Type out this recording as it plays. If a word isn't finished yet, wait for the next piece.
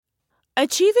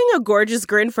Achieving a gorgeous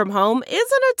grin from home isn't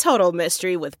a total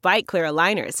mystery with Bite Clear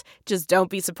aligners. Just don't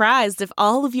be surprised if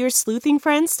all of your sleuthing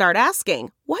friends start asking,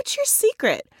 "What's your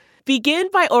secret?" Begin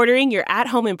by ordering your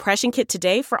at-home impression kit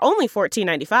today for only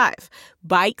 $14.95.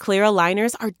 Bite Clear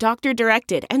aligners are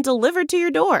doctor-directed and delivered to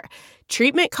your door.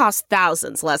 Treatment costs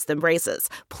thousands less than braces.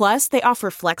 Plus, they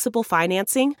offer flexible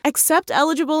financing, accept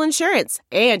eligible insurance,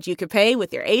 and you can pay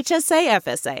with your HSA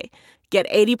FSA. Get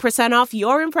 80% off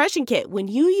your impression kit when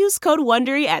you use code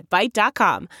WONDERY at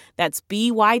Byte.com. That's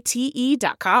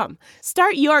BYTE.com.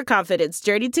 Start your confidence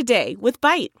journey today with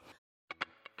Byte.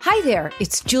 Hi there,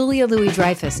 it's Julia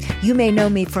Louis-Dreyfus. You may know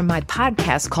me from my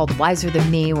podcast called Wiser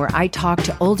Than Me, where I talk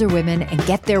to older women and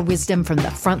get their wisdom from the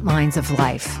front lines of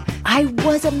life. I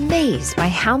was amazed by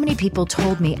how many people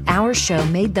told me our show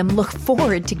made them look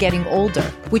forward to getting older,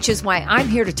 which is why I'm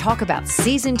here to talk about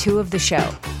season 2 of the show.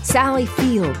 Sally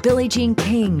Field, Billie Jean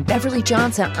King, Beverly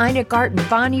Johnson, Ina Garten,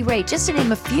 Bonnie Raitt, just to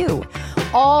name a few.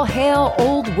 All hail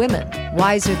old women.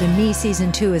 Wiser Than Me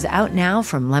season 2 is out now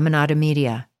from Lemonada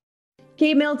Media.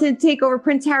 Kate Middleton take over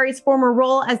Prince Harry's former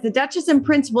role as the Duchess and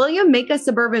Prince William make a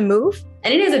suburban move.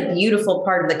 And it is a beautiful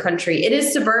part of the country. It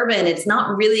is suburban. It's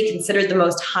not really considered the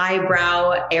most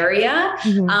highbrow area,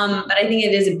 but I think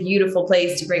it is a beautiful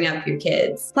place to bring up your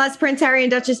kids. Plus, Prince Harry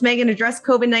and Duchess Meghan address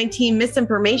COVID-19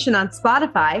 misinformation on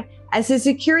Spotify, as his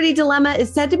security dilemma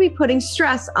is said to be putting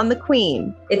stress on the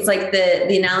Queen. It's like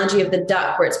the analogy of the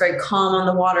duck, where it's very calm on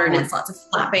the water and it's lots of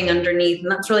flapping underneath.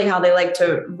 And that's really how they like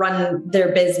to run their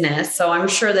business. So I'm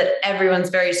sure that everyone's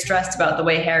very stressed about the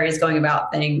way Harry's going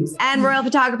about things. And royal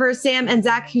photographers Sam and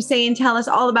Zach Hussein tell us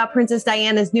all about Princess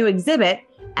Diana's new exhibit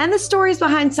and the stories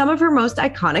behind some of her most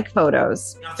iconic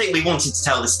photos. I think we wanted to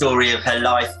tell the story of her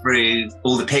life through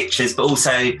all the pictures, but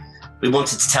also we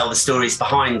wanted to tell the stories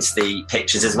behind the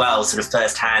pictures as well, sort of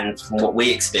firsthand from what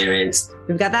we experienced.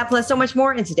 We've got that plus so much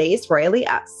more in today's Royally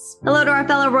Us. Hello to our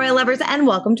fellow royal lovers and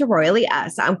welcome to Royally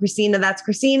Us. I'm Christina, that's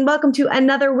Christine. Welcome to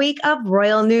another week of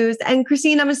royal news. And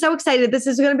Christine, I'm so excited. This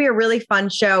is going to be a really fun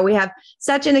show. We have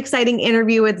such an exciting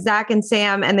interview with Zach and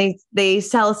Sam, and they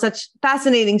tell such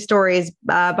fascinating stories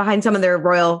behind some of their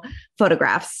royal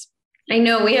photographs. I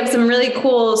know we have some really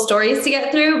cool stories to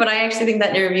get through, but I actually think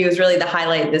that interview is really the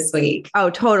highlight this week. Oh,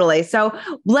 totally. So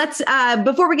let's,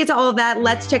 before we get to all of that,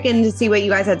 let's check in to see what you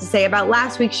guys had to say about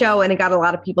last week's show. And it got a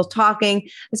lot of people talking,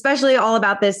 especially all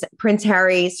about this Prince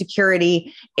Harry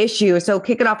security issue. So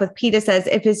kick it off with Peter says,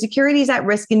 if his security is at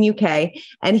risk in UK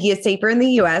and he is safer in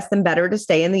the US, then better to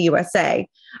stay in the USA.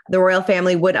 The royal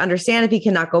family would understand if he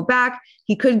cannot go back.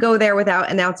 He could go there without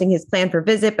announcing his plan for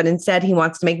visit, but instead he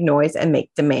wants to make noise and make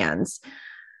demands.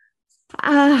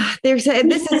 This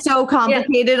is so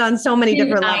complicated on so many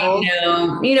different levels. I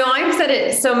know. I've said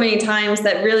it so many times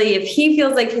that really, if he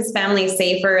feels like his family's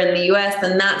safer in the US,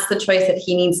 then that's the choice that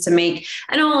he needs to make.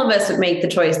 And all of us would make the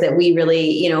choice that we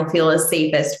really, feel is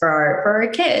safest for our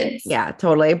kids. Yeah,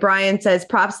 totally. Brian says,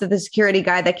 props to the security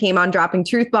guy that came on dropping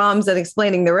truth bombs and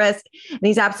explaining the risk. And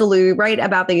he's absolutely right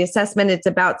about the assessment. It's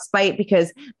about spite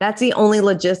because that's the only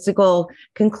logistical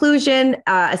conclusion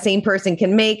a sane person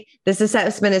can make. This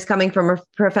assessment is coming from a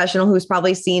professional who's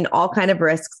probably seen all kind of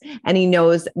risks and he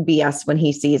knows BS when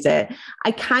he sees it.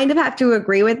 I kind of have to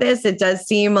agree with this. It does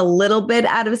seem a little bit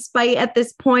out of spite at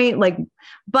this point,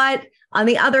 but on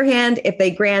the other hand, if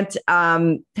they grant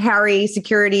Harry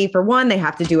security for one, they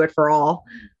have to do it for all.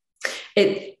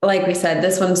 Like we said,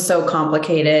 this one's so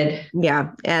complicated.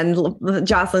 Yeah. And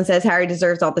Jocelyn says Harry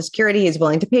deserves all the security he's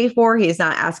willing to pay for. He is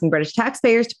not asking British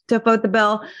taxpayers to vote the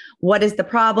bill. What is the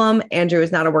problem? Andrew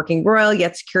is not a working royal,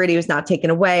 yet security was not taken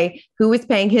away. Who is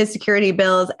paying his security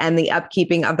bills and the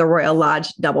upkeeping of the Royal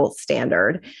Lodge double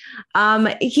standard?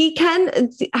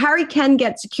 Harry can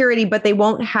get security, but they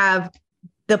won't have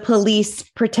the police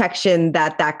protection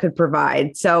that could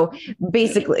provide. So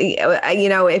basically,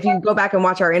 if you go back and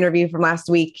watch our interview from last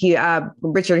week,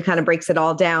 Richard kind of breaks it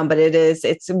all down, but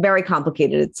it's a very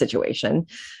complicated situation.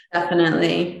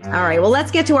 Definitely. All right. Well,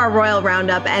 let's get to our royal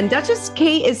roundup. And Duchess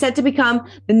Kate is set to become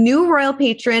the new royal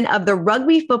patron of the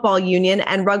Rugby Football Union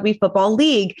and Rugby Football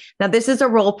League. Now, this is a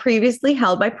role previously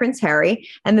held by Prince Harry,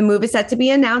 and the move is set to be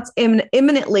announced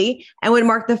imminently and would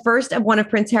mark the first of one of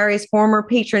Prince Harry's former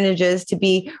patronages to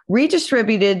be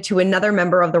redistributed to another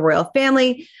member of the royal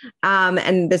family.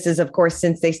 And this is, of course,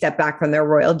 since they stepped back from their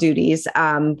royal duties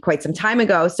quite some time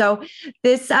ago. So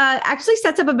this actually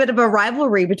sets up a bit of a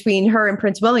rivalry between her and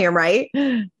Prince William. William, right?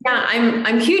 Yeah,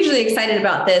 I'm hugely excited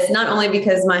about this, not only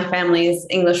because my family's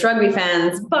English rugby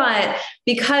fans, but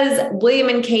because William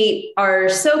and Kate are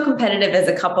so competitive as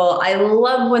a couple. I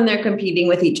love when they're competing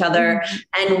with each other.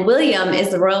 And William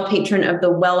is the royal patron of the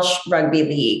Welsh Rugby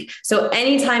League. So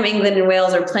anytime England and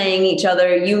Wales are playing each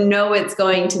other, you know it's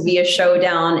going to be a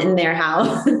showdown in their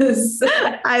house.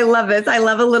 I love this. I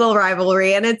love a little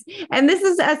rivalry. And this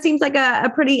is seems like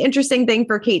a pretty interesting thing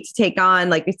for Kate to take on.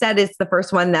 Like we said, it's the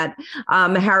first one that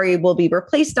Harry will be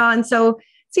replaced on. So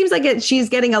seems like she's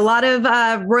getting a lot of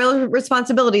royal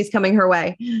responsibilities coming her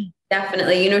way.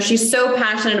 Definitely. She's so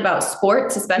passionate about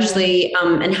sports, especially,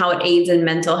 and how it aids in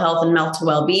mental health and mental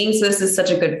well-being. So this is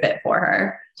such a good fit for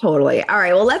her. Totally. All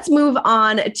right. Well, let's move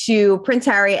on to Prince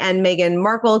Harry and Meghan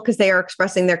Markle, because they are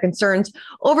expressing their concerns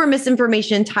over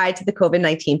misinformation tied to the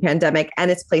COVID-19 pandemic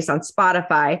and its place on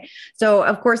Spotify. So,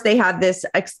 of course, they have this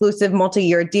exclusive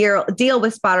multi-year deal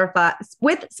with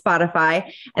Spotify.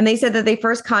 And they said that they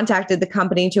first contacted the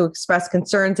company to express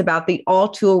concerns about the all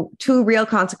too real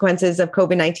consequences of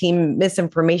COVID-19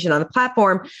 misinformation on the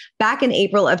platform back in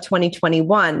April of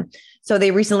 2021. So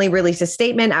they recently released a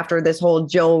statement after this whole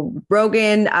Joe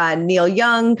Rogan, Neil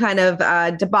Young kind of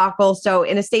debacle. So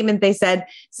in a statement, they said,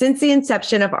 since the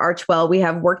inception of R12, we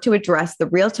have worked to address the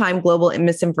real-time global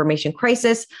misinformation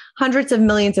crisis. Hundreds of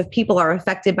millions of people are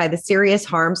affected by the serious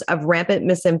harms of rampant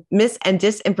mis and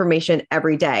disinformation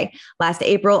every day. Last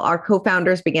April, our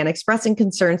co-founders began expressing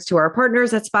concerns to our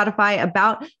partners at Spotify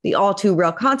about the all too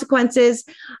real consequences.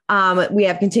 We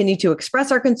have continued to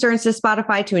express our concerns to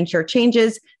Spotify to ensure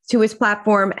changes to its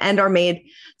platform and are made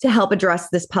to help address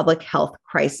this public health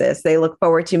crisis. They look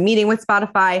forward to meeting with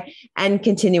Spotify and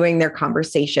continuing their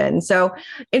conversation. So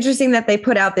interesting that they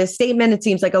put out this statement. It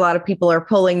seems like a lot of people are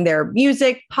pulling their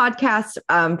music podcasts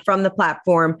from the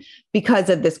platform because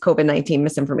of this COVID-19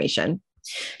 misinformation.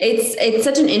 It's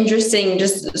such an interesting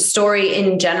just story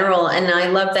in general. And I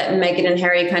love that Meghan and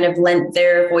Harry kind of lent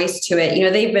their voice to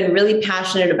it. They've been really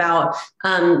passionate about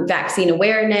vaccine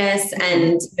awareness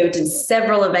and did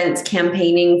several events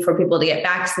campaigning for people to get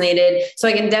vaccinated. So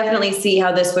I can definitely see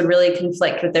how this would really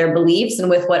conflict with their beliefs and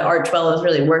with what R12 is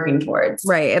really working towards.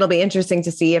 Right. It'll be interesting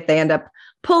to see if they end up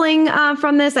pulling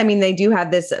from this. I mean, they do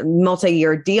have this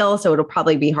multi-year deal, so it'll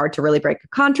probably be hard to really break a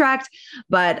contract,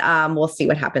 but we'll see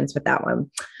what happens with that one.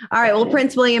 All right. Well,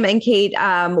 Prince William and Kate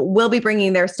will be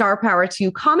bringing their star power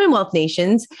to Commonwealth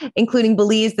nations, including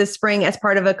Belize this spring as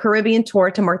part of a Caribbean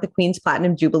tour to mark the Queen's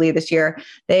Platinum Jubilee this year.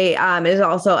 It is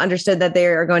also understood that they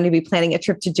are going to be planning a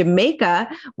trip to Jamaica,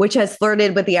 which has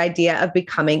flirted with the idea of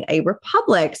becoming a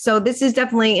republic. So this is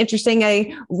definitely interesting,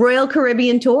 a Royal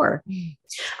Caribbean tour.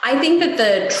 I think that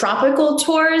the tropical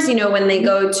tours, when they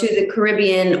go to the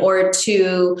Caribbean or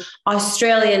to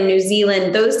Australia and New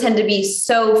Zealand, those tend to be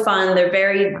so fun. They're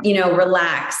very,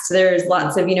 relaxed. There's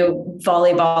lots of,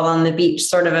 volleyball on the beach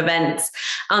sort of events.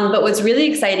 But what's really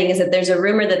exciting is that there's a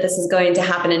rumor that this is going to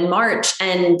happen in March,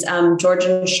 and George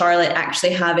and Charlotte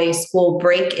actually have a school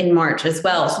break in March as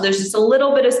well. So there's just a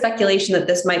little bit of speculation that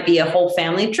this might be a whole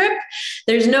family trip.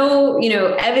 There's no,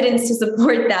 evidence to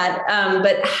support that.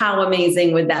 But how amazing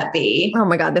would that be? Oh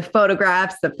my God, the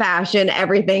photographs, the fashion,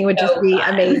 everything would just be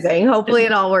amazing. Hopefully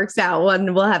it all works out.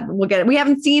 We'll get it. We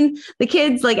haven't seen the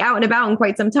kids like out and about in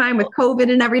quite some time with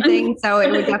COVID and everything. So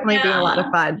it would definitely be a lot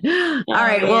of fun. All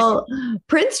right. Well,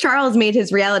 Prince Charles made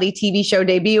his reality TV show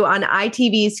debut on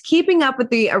ITV's Keeping Up with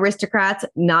the Aristocrats,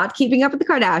 not Keeping Up with the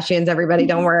Kardashians, everybody,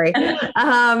 don't worry.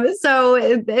 So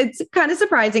it's kind of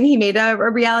surprising he made a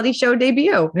reality show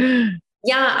debut.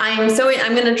 Yeah, I'm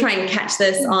going to try and catch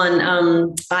this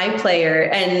on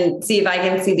iPlayer and see if I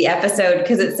can see the episode,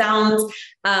 because it sounds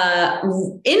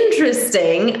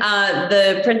interesting.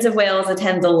 The Prince of Wales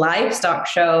attends a livestock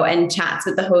show and chats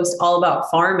with the host all about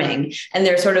farming, and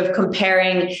they're sort of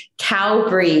comparing cow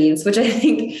breeds, which I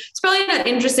think is probably not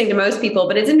interesting to most people,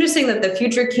 but it's interesting that the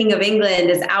future King of England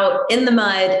is out in the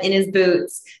mud in his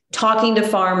boots, talking to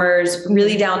farmers,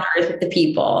 really down to earth with the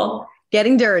people.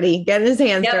 Getting dirty, getting his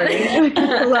hands dirty.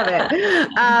 Love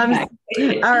it.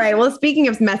 All right. Well, speaking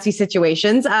of messy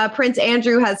situations, Prince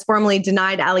Andrew has formally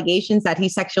denied allegations that he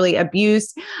sexually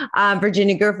abused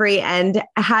Virginia Giuffre and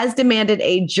has demanded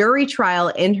a jury trial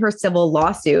in her civil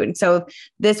lawsuit. So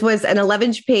this was an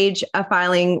 11-page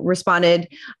filing responded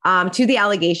to the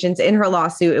allegations in her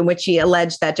lawsuit, in which she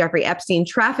alleged that Jeffrey Epstein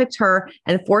trafficked her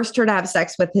and forced her to have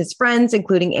sex with his friends,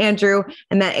 including Andrew,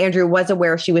 and that Andrew was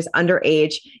aware she was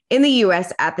underage in the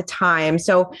U.S. at the time.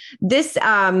 So this,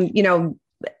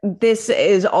 this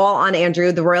is all on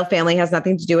Andrew. The royal family has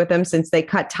nothing to do with him since they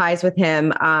cut ties with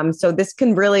him. So this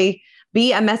can really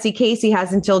be a messy case. He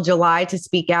has until July to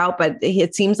speak out, but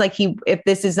it seems like if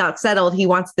this is not settled, he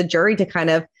wants the jury to kind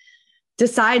of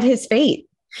decide his fate.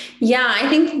 Yeah, I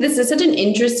think this is such an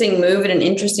interesting move and an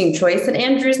interesting choice that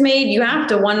Andrew's made. You have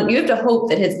to hope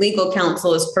that his legal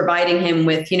counsel is providing him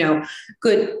with,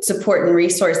 good support and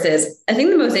resources. I think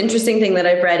the most interesting thing that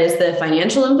I've read is the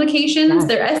financial implications. Yeah.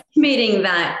 They're estimating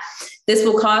that this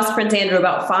will cost Prince Andrew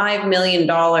about $5 million.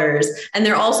 And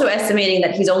they're also estimating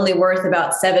that he's only worth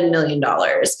about $7 million.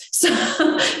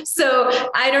 So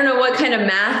I don't know what kind of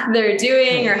math they're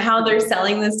doing or how they're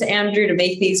selling this to Andrew to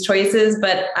make these choices,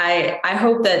 but I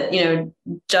hope that,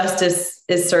 justice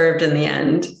is served in the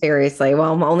end. Seriously.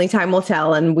 Well, only time will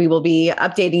tell, and we will be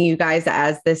updating you guys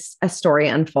as this story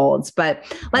unfolds. But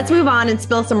let's move on and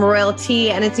spill some royal tea.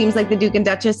 And it seems like the Duke and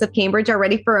Duchess of Cambridge are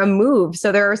ready for a move.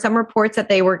 So there are some reports that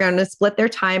they were going to split their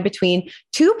time between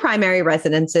two primary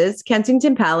residences,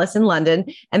 Kensington Palace in London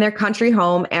and their country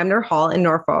home, Amner Hall in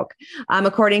Norfolk.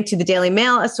 According to the Daily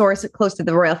Mail, a source close to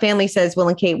the royal family says Will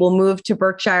and Kate will move to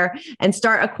Berkshire and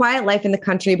start a quiet life in the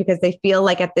country because they feel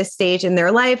like at this stage in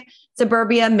their life,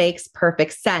 suburbia makes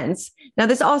perfect sense. Now,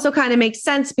 this also kind of makes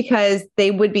sense because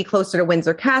they would be closer to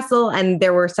Windsor Castle, and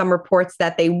there were some reports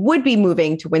that they would be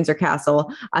moving to Windsor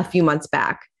Castle a few months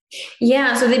back.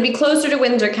 Yeah, so they'd be closer to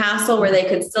Windsor Castle where they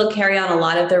could still carry on a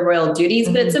lot of their royal duties.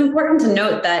 But it's important to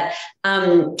note that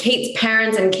Kate's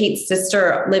parents and Kate's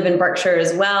sister live in Berkshire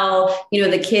as well.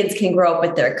 The kids can grow up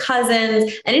with their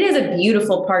cousins, and it is a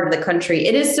beautiful part of the country.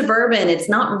 It is suburban. It's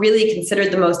not really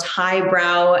considered the most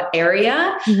highbrow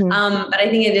area, but I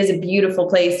think it is a beautiful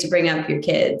place to bring up your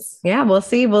kids. Yeah, we'll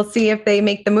see. We'll see if they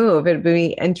make the move. It'd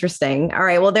be interesting. All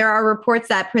right. Well, there are reports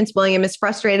that Prince William is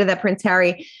frustrated that Prince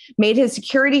Harry made his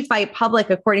security fight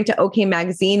public. According to OK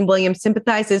Magazine, William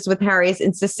sympathizes with Harry's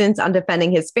insistence on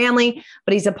defending his family,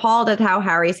 but he's appalled at how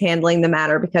Harry's handling the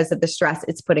matter because of the stress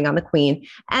it's putting on the Queen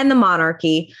and the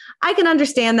monarchy. I can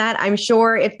understand that. I'm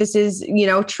sure if this is,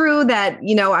 true, that,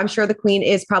 I'm sure the Queen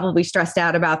is probably stressed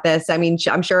out about this. I mean,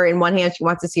 I'm sure in one hand, she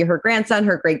wants to see her grandson,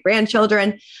 her great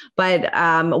grandchildren, but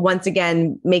once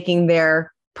again, making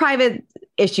their private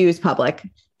issues public.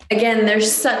 Again, they're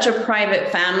such a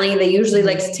private family. They usually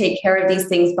like to take care of these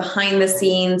things behind the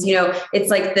scenes. It's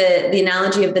like the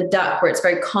analogy of the duck where it's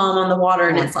very calm on the water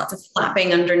and it's lots of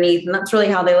flapping underneath. And that's really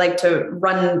how they like to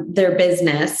run their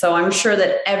business. So I'm sure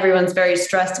that everyone's very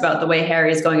stressed about the way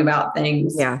Harry is going about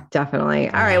things. Yeah, definitely.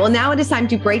 All right. Well, now it is time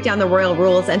to break down the royal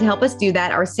rules. And to help us do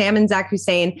that are Sam and Zach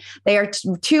Hussein. They are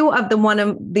two of the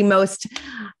most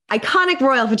iconic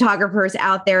royal photographers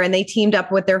out there, and they teamed up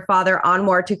with their father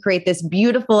Anwar to create this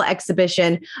beautiful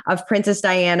exhibition of Princess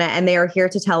Diana, and they are here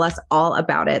to tell us all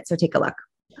about it. So take a look.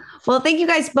 Well, thank you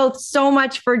guys both so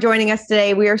much for joining us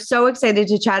today. We are so excited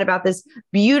to chat about this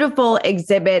beautiful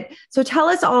exhibit. So tell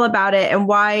us all about it and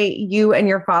why you and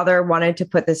your father wanted to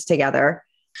put this together.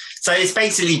 So it's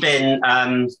basically been,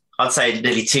 I'd say,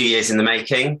 nearly 2 years in the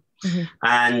making.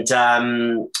 And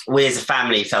we as a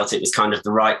family felt it was kind of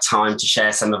the right time to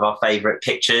share some of our favourite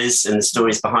pictures and the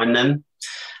stories behind them.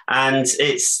 And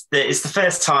it's the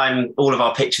first time all of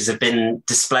our pictures have been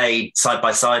displayed side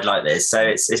by side like this. So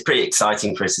it's pretty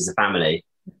exciting for us as a family.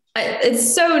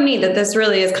 It's so neat that this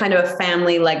really is kind of a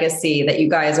family legacy that you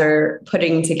guys are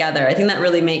putting together. I think that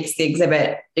really makes the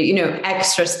exhibit,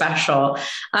 extra special.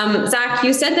 Zach,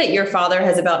 you said that your father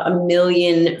has about 1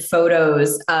 million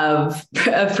photos of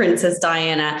Princess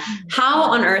Diana. How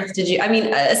on earth did you,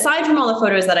 aside from all the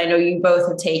photos that I know you both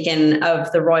have taken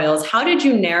of the royals, how did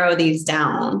you narrow these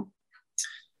down?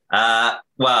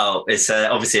 Well, it's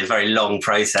obviously a very long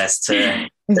process to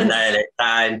nail it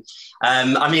down.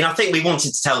 I think we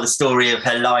wanted to tell the story of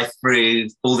her life through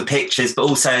all the pictures, but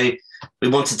also we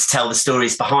wanted to tell the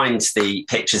stories behind the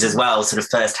pictures as well, sort of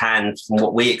firsthand from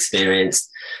what we experienced.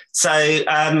 So,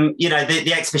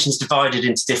 the exhibition's divided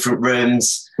into different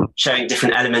rooms showing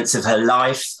different elements of her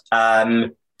life.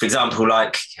 For example,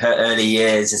 like her early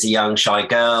years as a young, shy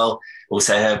girl,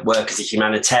 also her work as a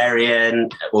humanitarian,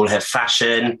 all her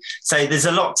fashion. So there's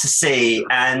a lot to see.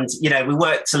 And, we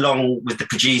worked along with the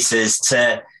producers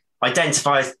to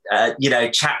identify,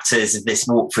 chapters of this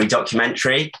walkthrough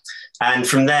documentary. And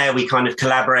from there, we kind of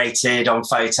collaborated on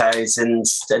photos and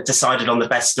decided on the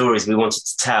best stories we wanted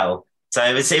to tell. So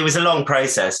it was a long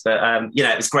process, but,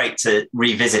 it was great to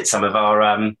revisit some of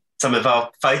our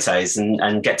photos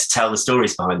and get to tell the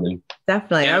stories behind them.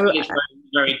 Definitely. Yeah, it's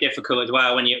very difficult as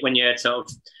well when you're sort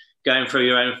of going through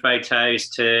your own photos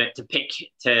to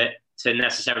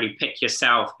necessarily pick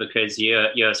yourself because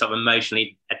you're sort of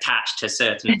emotionally attached to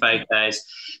certain photos.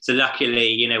 So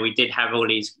luckily, we did have all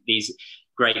these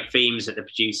great themes that the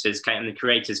producers and the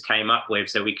creators came up with,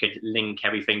 so we could link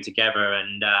everything together.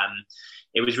 And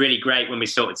it was really great when we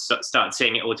sort of started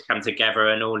seeing it all to come together,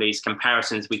 and all these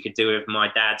comparisons we could do with my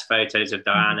dad's photos of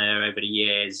Diana over the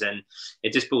years, and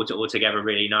it just brought it all together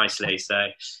really nicely. So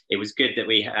it was good that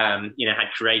we had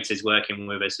creators working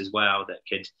with us as well that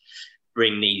could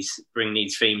bring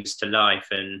these themes to life,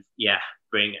 and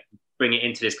bring it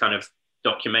into this kind of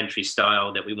documentary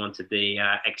style that we wanted the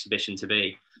exhibition to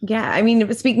be. Yeah. I mean,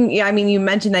 you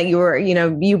mentioned that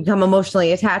you become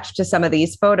emotionally attached to some of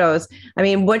these photos. I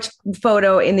mean, which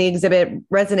photo in the exhibit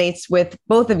resonates with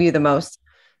both of you the most?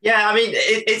 Yeah. I mean,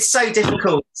 it's so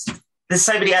difficult. There's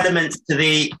so many elements to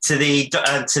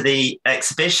the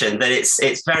exhibition that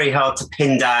it's very hard to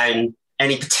pin down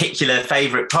any particular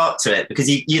favorite part to it, because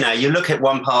you look at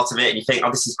one part of it and you think,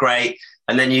 oh, this is great.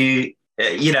 And then you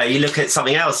look at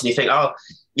something else and you think, oh,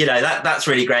 that's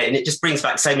really great. And it just brings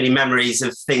back so many memories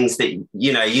of things that,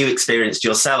 you experienced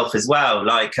yourself as well.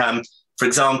 Like, for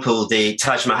example, the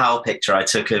Taj Mahal picture I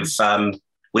took of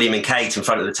William and Kate in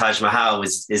front of the Taj Mahal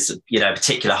is a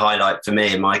particular highlight for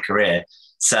me in my career.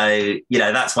 So,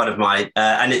 that's one of my,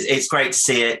 and it's great to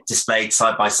see it displayed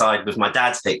side by side with my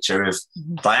dad's picture of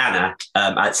Diana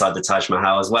outside the Taj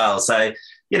Mahal as well. So,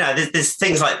 there's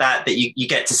things like that you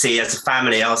get to see as a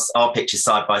family, our pictures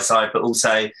side by side, but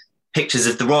also pictures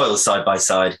of the royals side by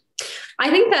side. I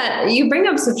think that you bring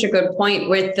up such a good point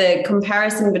with the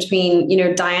comparison between,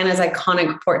 Diana's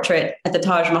iconic portrait at the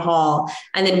Taj Mahal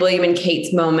and then William and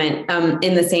Kate's moment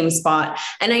in the same spot.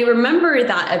 And I remember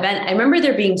that event. I remember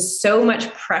there being so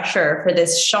much pressure for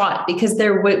this shot because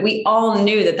we all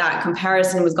knew that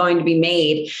comparison was going to be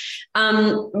made.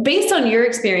 Based on your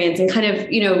experience and kind of,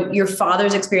 your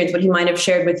father's experience, what he might have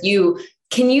shared with you,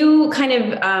 can you kind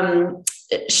of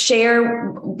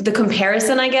share the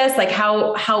comparison, I guess? Like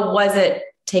how was it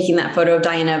taking that photo of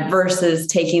Diana versus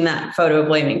taking that photo of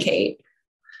William and Kate?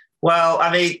 Well, I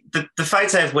mean, the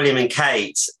photo of William and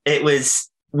Kate,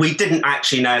 we didn't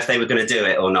actually know if they were going to do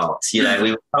it or not. We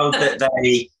were told that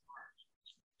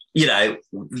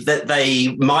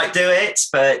they might do it,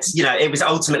 but, it was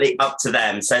ultimately up to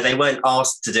them. So they weren't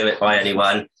asked to do it by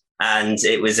anyone. And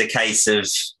it was a case of,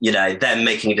 them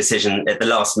making a decision at the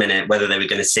last minute whether they were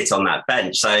going to sit on that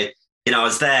bench. So, I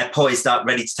was there poised up,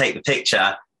 ready to take the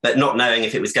picture, but not knowing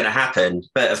if it was going to happen.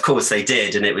 But of course they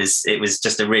did. And it was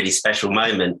just a really special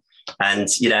moment. And,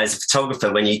 as a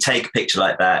photographer, when you take a picture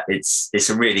like that, it's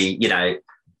a really,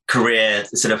 career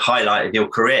sort of highlight of your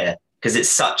career, because it's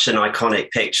such an iconic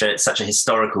picture. It's such a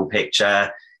historical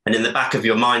picture. And in the back of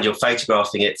your mind, you're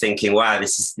photographing it thinking, wow,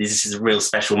 this is a real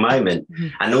special moment. Mm-hmm.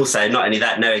 And also, not only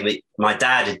that, knowing that my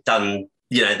dad had done,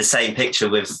 the same picture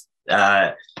with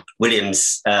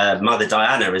William's mother,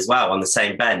 Diana, as well on the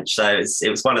same bench. So it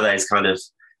was one of those kind of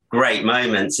great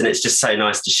moments. And it's just so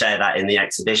nice to share that in the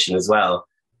exhibition as well.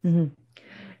 Mm-hmm.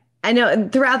 I know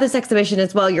throughout this exhibition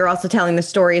as well, you're also telling the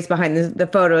stories behind the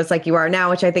photos like you are now,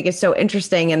 which I think is so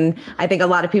interesting. And I think a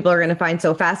lot of people are going to find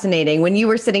so fascinating. When you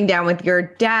were sitting down with your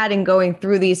dad and going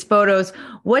through these photos,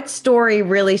 what story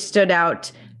really stood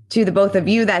out to the both of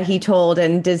you that he told?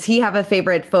 And does he have a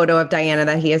favorite photo of Diana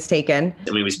that he has taken?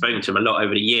 I mean, we've spoken to him a lot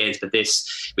over the years, but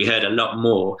we heard a lot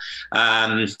more.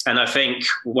 And I think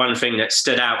one thing that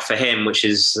stood out for him, which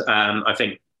is, I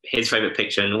think, his favorite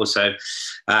picture, and also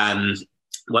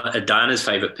Diana's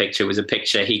favorite picture, was a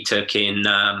picture he took in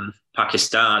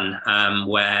Pakistan,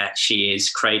 where she is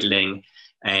cradling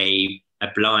a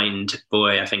blind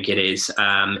boy, I think it is,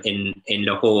 in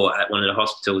Lahore at one of the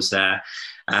hospitals there.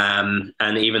 And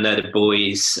even though the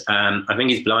boy's, I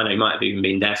think he's blind, or he might have even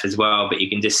been deaf as well, but you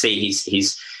can just see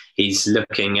he's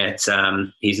looking at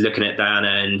Diana,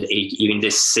 and you can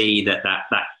just see that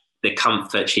the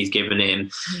comfort she's given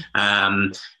him,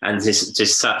 and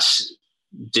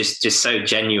just so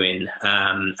genuine,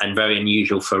 and very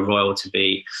unusual for a royal to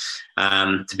be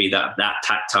that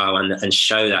tactile and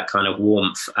show that kind of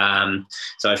warmth.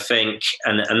 So I think,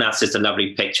 and that's just a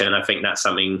lovely picture, and I think that's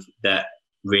something that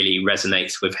really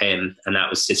resonates with him, and that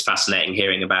was just fascinating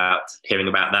hearing about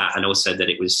that, and also that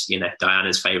it was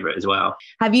Diana's favorite as well.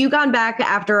 Have you gone back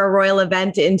after a royal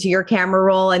event into your camera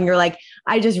roll and you're like,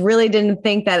 I just really didn't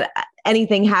think that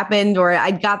anything happened, or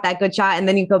I got that good shot, and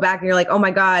then you go back and you're like, oh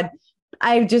my God,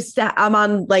 I'm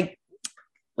on like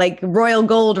royal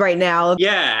gold right now?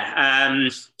 Yeah,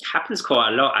 happens quite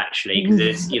a lot actually, because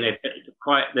it's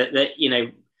quite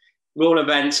that royal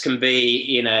events can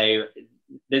be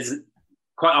there's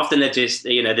quite often they're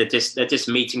just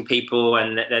meeting people,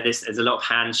 and there's a lot of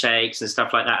handshakes and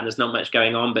stuff like that, and there's not much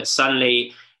going on. But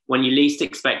suddenly, when you least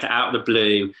expect it, out of the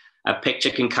blue, a picture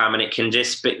can come and it can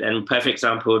just be, and perfect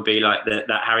example would be like that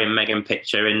Harry and Meghan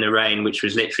picture in the rain, which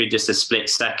was literally just a split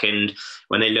second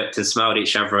when they looked and smiled at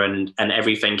each other, and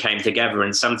everything came together.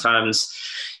 And sometimes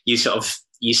you sort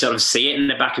of see it in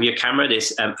the back of your camera,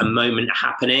 this a moment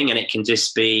happening, and it can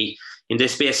just be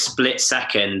a split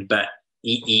second, but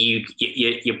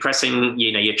you're pressing,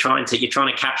 you're trying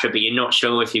to capture it, but you're not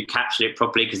sure if you've captured it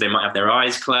properly because they might have their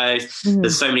eyes closed. Mm-hmm.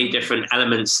 There's so many different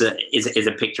elements. That is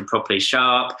a picture properly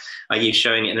sharp? Are you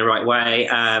showing it in the right way?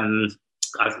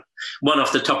 One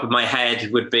off the top of my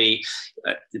head would be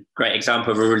a great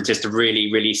example of just a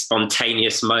really, really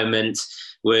spontaneous moment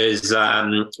was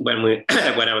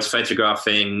when I was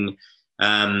photographing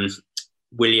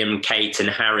William, Kate and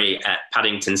Harry at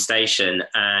Paddington Station,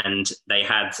 and they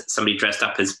had somebody dressed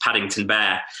up as Paddington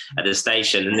Bear at the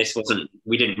station. And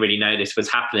we didn't really know this was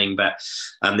happening, but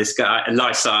this guy, a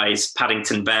life-size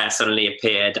Paddington Bear, suddenly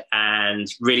appeared, and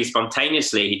really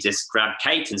spontaneously he just grabbed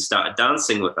Kate and started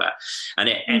dancing with her. And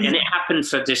it happened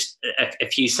for just a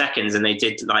few seconds, and they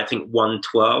did, I think, one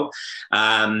twirl.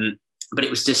 But it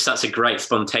was just such a great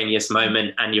spontaneous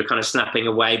moment, and you're kind of snapping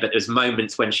away. But there's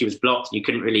moments when she was blocked and you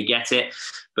couldn't really get it.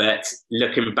 But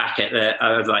looking back at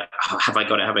I was like, oh, have I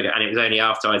got it? And it was only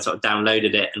after I sort of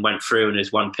downloaded it and went through, and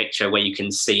there's one picture where you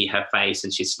can see her face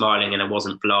and she's smiling and it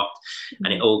wasn't blocked,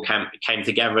 and it all came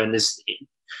together. And that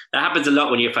happens a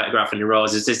lot when you're photographing the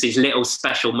royals. There's just these little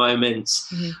special moments,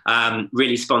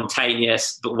 really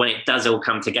spontaneous. But when it does all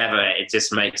come together, it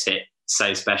just makes it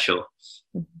so special.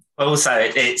 Also,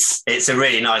 it's a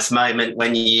really nice moment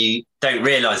when you don't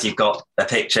realise you've got a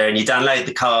picture and you download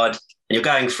the card and you're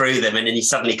going through them, and then you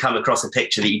suddenly come across a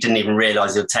picture that you didn't even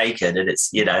realise you'd taken, and it's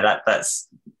that's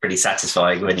pretty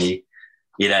satisfying when you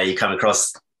come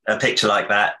across a picture like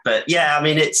that. But yeah, I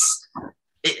mean, it's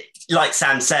like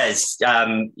Sam says,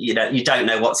 you don't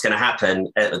know what's going to happen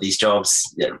at these jobs.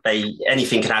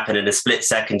 Anything can happen in a split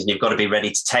second, and you've got to be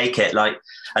ready to take it. Like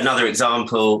another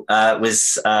example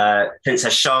was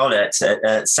Princess Charlotte at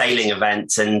a sailing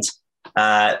event, and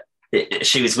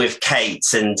she was with Kate,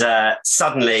 and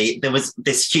suddenly there was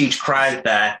this huge crowd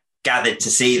there gathered to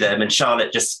see them, and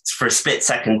Charlotte just for a split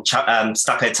second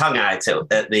stuck her tongue out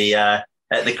at the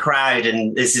crowd,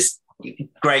 and there's this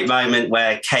great moment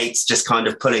where Kate's just kind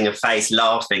of pulling her face,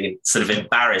 laughing and sort of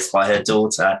embarrassed by her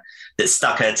daughter that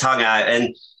stuck her tongue out.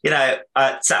 And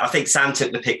I think Sam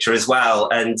took the picture as well,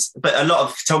 but a lot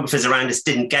of photographers around us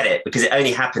didn't get it because it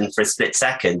only happened for a split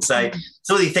second. So it's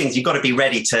all these things, you've got to be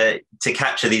ready to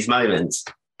capture these moments.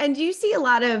 And do you see a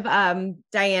lot of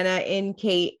Diana in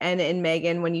Kate and in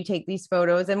Meghan when you take these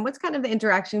photos? And what's kind of the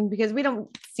interaction? Because we don't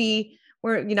see,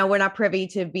 we're not privy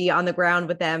to be on the ground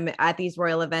with them at these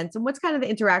royal events. And what's kind of the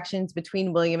interactions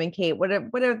between William and Kate?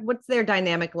 What's their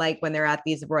dynamic like when they're at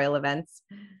these royal events?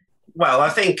 Well, I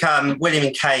think William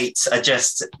and Kate are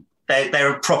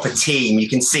they're a proper team. You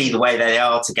can see the way they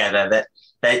are together, that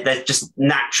they just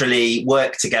naturally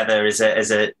work together as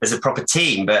a proper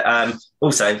team, but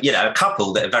also, a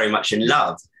couple that are very much in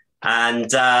love.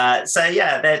 And so,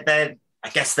 yeah, they're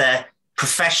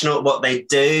professional at what they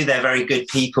do. They're very good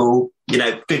people,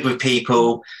 good with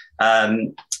people.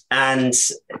 And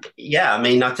yeah, I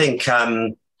mean, I think,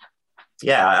 I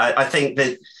think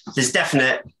that there's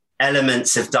definite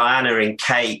elements of Diana and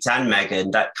Kate and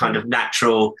Meghan, that kind of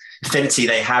natural affinity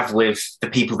they have with the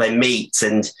people they meet.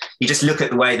 And you just look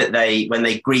at the way that when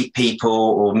they greet people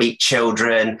or meet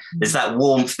children, there's that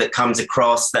warmth that comes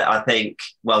across that I think,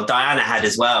 well, Diana had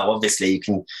as well. Obviously,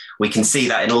 we can see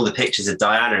that in all the pictures of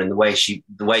Diana and the way she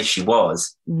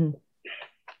was. Mm-hmm.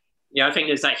 Yeah, I think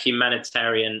there's that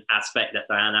humanitarian aspect that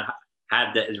Diana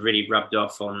had that has really rubbed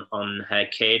off on her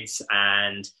kids,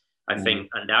 and I think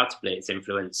undoubtedly it's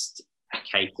influenced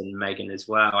Kate and Meghan as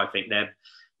well. I think they're,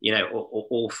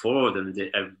 all four of them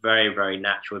are very, very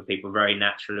natural people, very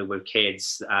natural with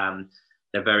kids.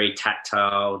 They're very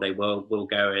tactile. They will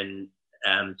go and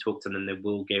talk to them. They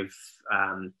will give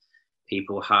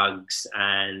people hugs.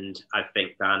 And I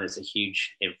think Diana's a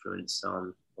huge influence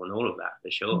on all of that,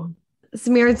 for sure.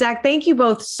 Samir and Zach, thank you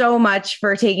both so much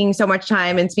for taking so much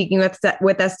time and speaking with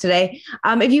us today.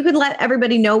 If you could let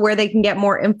everybody know where they can get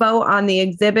more info on the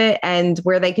exhibit and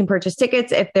where they can purchase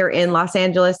tickets if they're in Los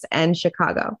Angeles and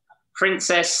Chicago.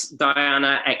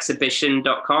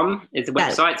 PrincessDianaExhibition.com is the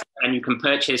website, and you can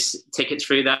purchase tickets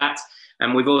through that.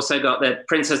 And we've also got the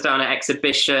Princess Diana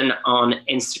Exhibition on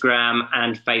Instagram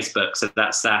and Facebook. So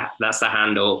that's the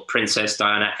handle, Princess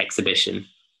Diana Exhibition.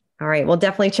 All right. Well,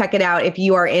 definitely check it out. If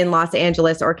you are in Los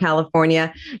Angeles or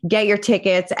California, get your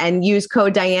tickets and use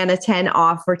code Diana10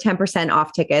 off for 10%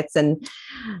 off tickets. And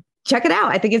check it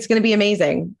out. I think it's going to be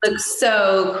amazing. Looks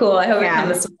so cool. I hope it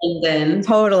comes to LinkedIn.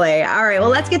 Totally. All right. Well,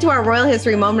 let's get to our royal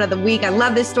history moment of the week. I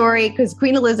love this story because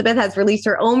Queen Elizabeth has released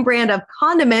her own brand of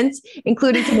condiments,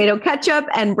 including tomato ketchup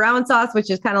and brown sauce,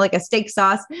 which is kind of like a steak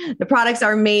sauce. The products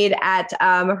are made at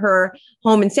her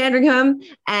home in Sandringham,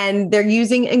 and they're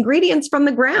using ingredients from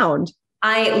the ground.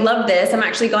 I love this. I'm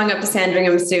actually going up to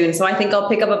Sandringham soon, so I think I'll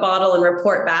pick up a bottle and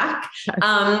report back.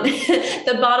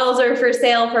 The bottles are for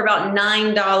sale for about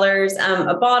 $9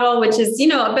 a bottle, which is,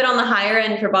 a bit on the higher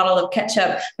end for a bottle of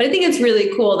ketchup. But I think it's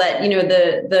really cool that,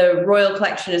 the Royal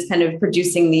Collection is kind of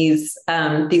producing these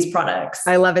products.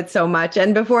 I love it so much.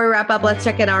 And before we wrap up, let's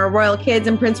check in our royal kids.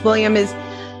 And Prince William is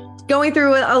going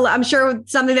through, I'm sure,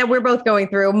 something that we're both going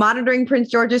through, monitoring Prince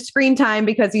George's screen time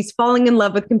because he's falling in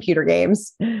love with computer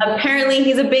games. Apparently,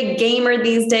 he's a big gamer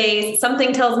these days.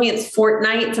 Something tells me it's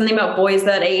Fortnite. Something about boys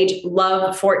that age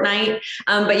love Fortnite.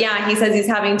 But yeah, he says he's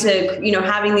having to,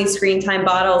 having these screen time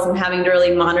bottles and having to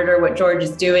really monitor what George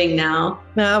is doing now.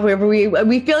 No,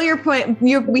 we feel your point.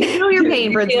 We feel your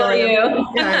pain, Prince William.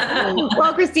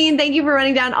 Well, Christine, thank you for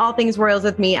running down all things royals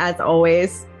with me as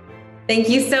always. Thank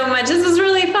you so much. This was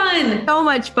really fun. So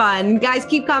much fun. Guys,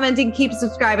 keep commenting, keep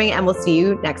subscribing, and we'll see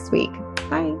you next week.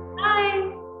 Bye.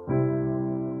 Bye.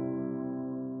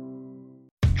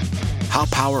 How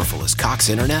powerful is Cox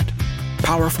Internet?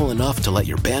 Powerful enough to let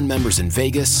your band members in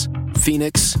Vegas,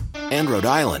 Phoenix, and Rhode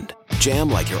Island jam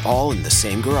like you're all in the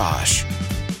same garage.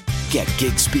 Get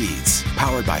gig speeds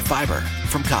powered by fiber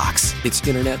from Cox. It's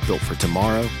internet built for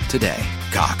tomorrow, today.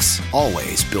 Cox,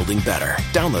 always building better.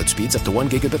 Download speeds up to 1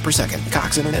 gigabit per second.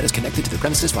 Cox Internet is connected to the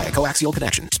premises via coaxial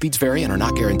connection. Speeds vary and are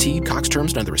not guaranteed. Cox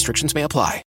terms and other restrictions may apply.